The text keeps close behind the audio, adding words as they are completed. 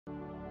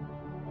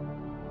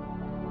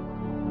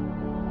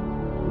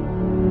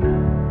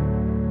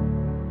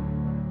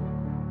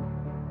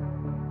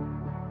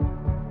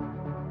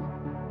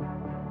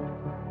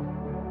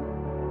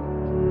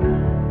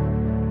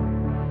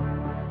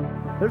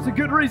There's a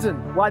good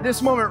reason why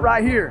this moment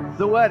right here,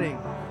 the wedding,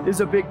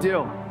 is a big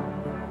deal.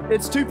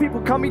 It's two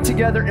people coming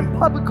together and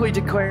publicly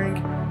declaring,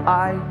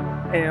 I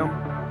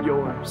am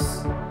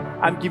yours.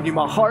 I'm giving you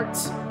my heart,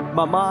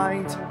 my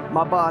mind,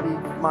 my body,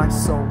 my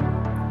soul.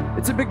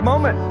 It's a big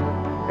moment,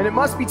 and it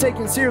must be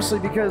taken seriously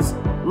because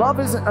love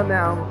isn't a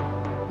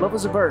noun, love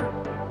is a verb,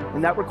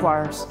 and that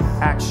requires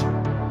action.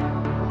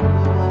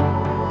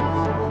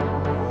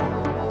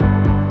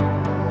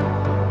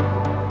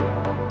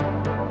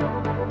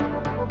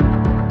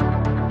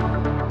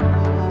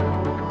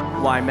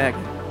 Why Megan?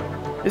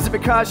 Is it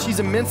because she's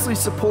immensely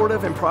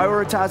supportive and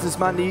prioritizes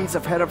my needs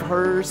ahead of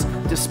hers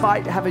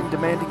despite having a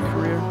demanding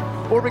career?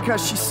 Or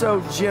because she's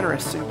so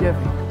generous and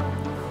giving?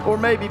 Or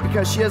maybe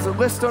because she has a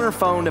list on her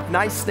phone of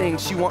nice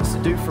things she wants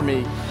to do for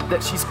me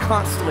that she's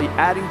constantly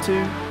adding to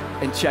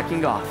and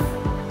checking off?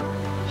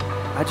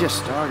 I just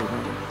started.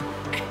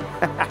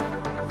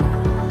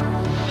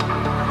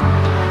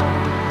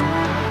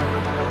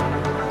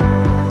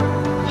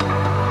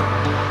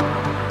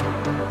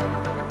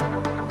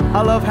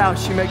 I love how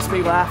she makes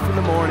me laugh in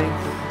the morning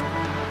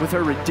with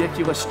her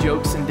ridiculous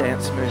jokes and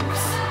dance moves.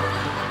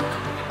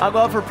 I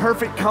love her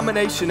perfect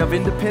combination of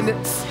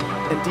independence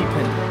and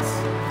dependence,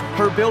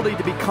 her ability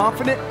to be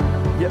confident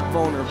yet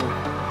vulnerable,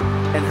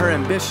 and her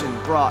ambition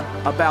brought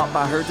about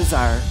by her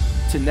desire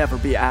to never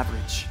be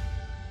average.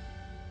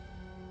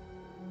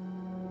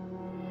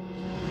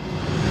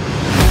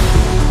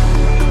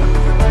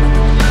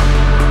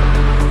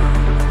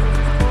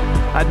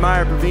 I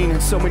admire Praveen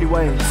in so many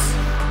ways.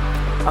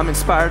 I'm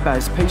inspired by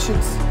his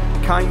patience,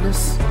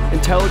 kindness,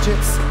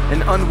 intelligence,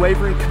 and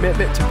unwavering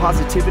commitment to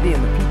positivity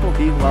and the people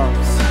he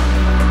loves.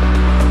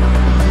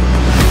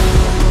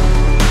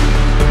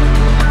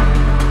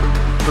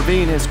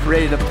 Praveen has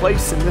created a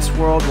place in this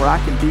world where I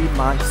can be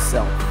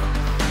myself.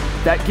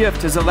 That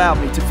gift has allowed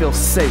me to feel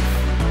safe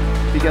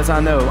because I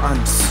know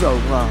I'm so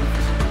loved.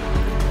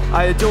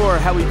 I adore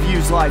how he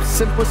views life's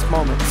simplest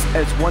moments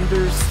as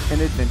wonders and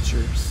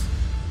adventures.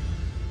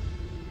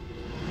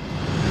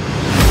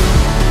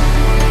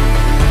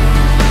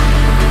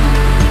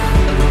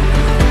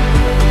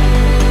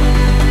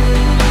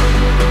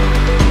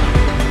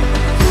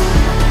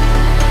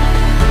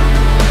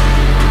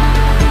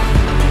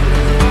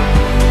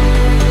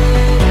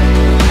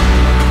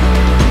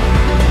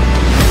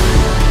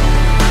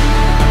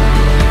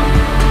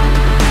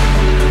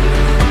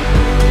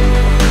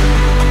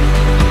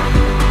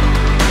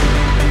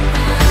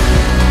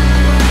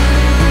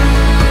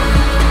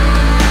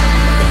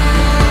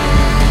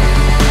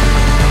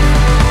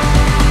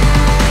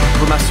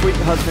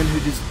 Husband who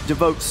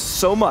devotes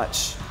so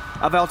much,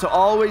 I vow to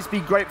always be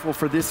grateful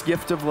for this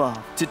gift of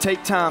love, to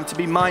take time to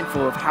be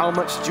mindful of how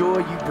much joy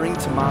you bring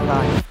to my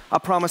life. I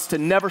promise to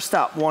never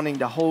stop wanting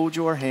to hold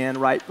your hand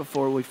right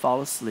before we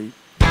fall asleep.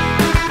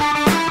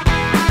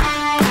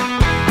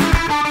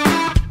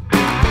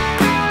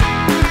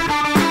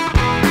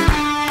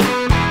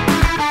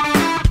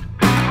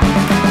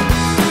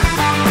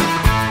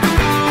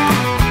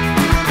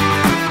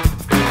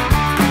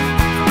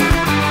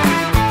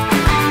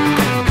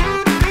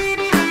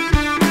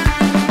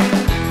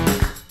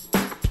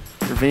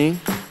 Praveen,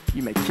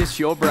 you may kiss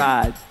your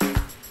bride.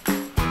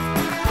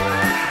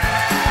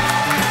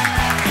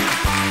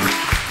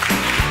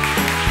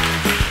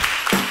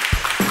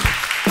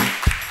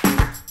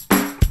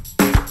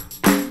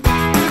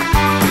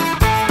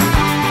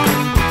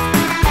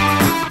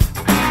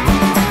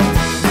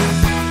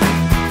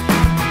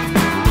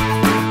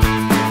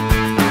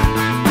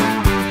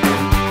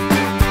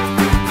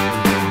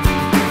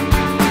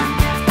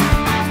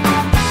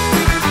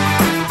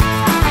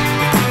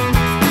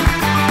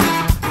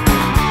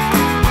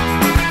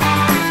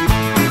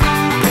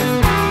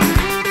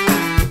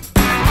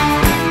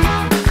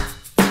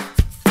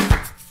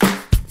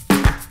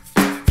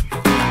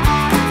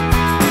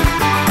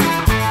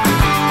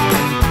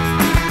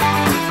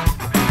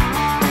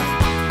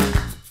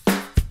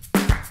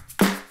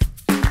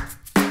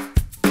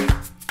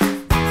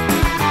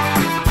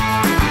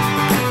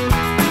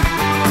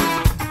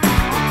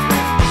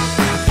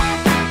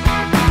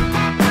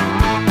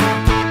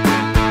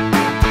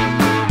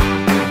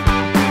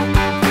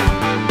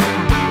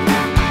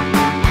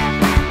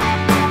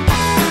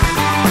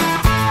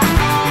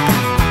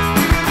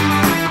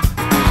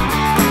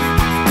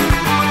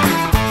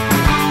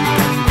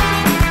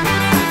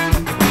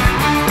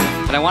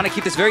 And I want to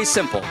keep this very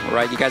simple, all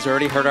right? You guys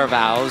already heard our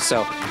vows,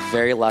 so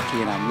very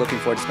lucky, and I'm looking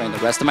forward to spending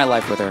the rest of my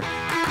life with her.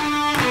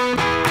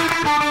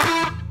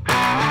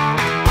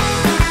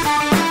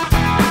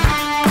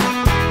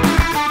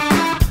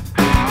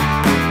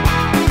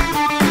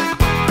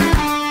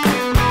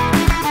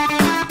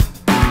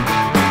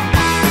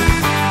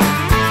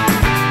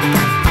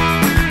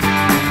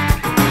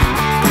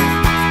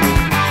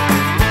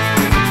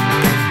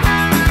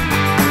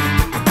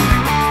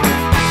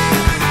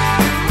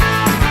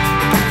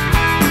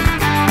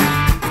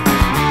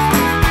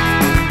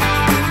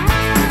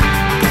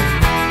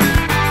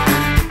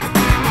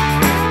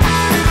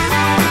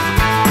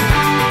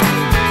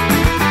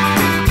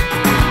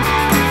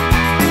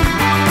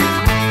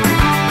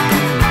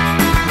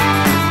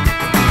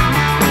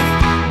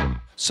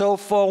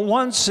 for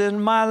once in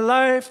my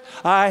life,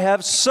 I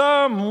have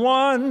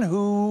someone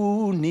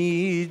who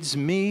needs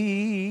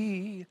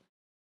me.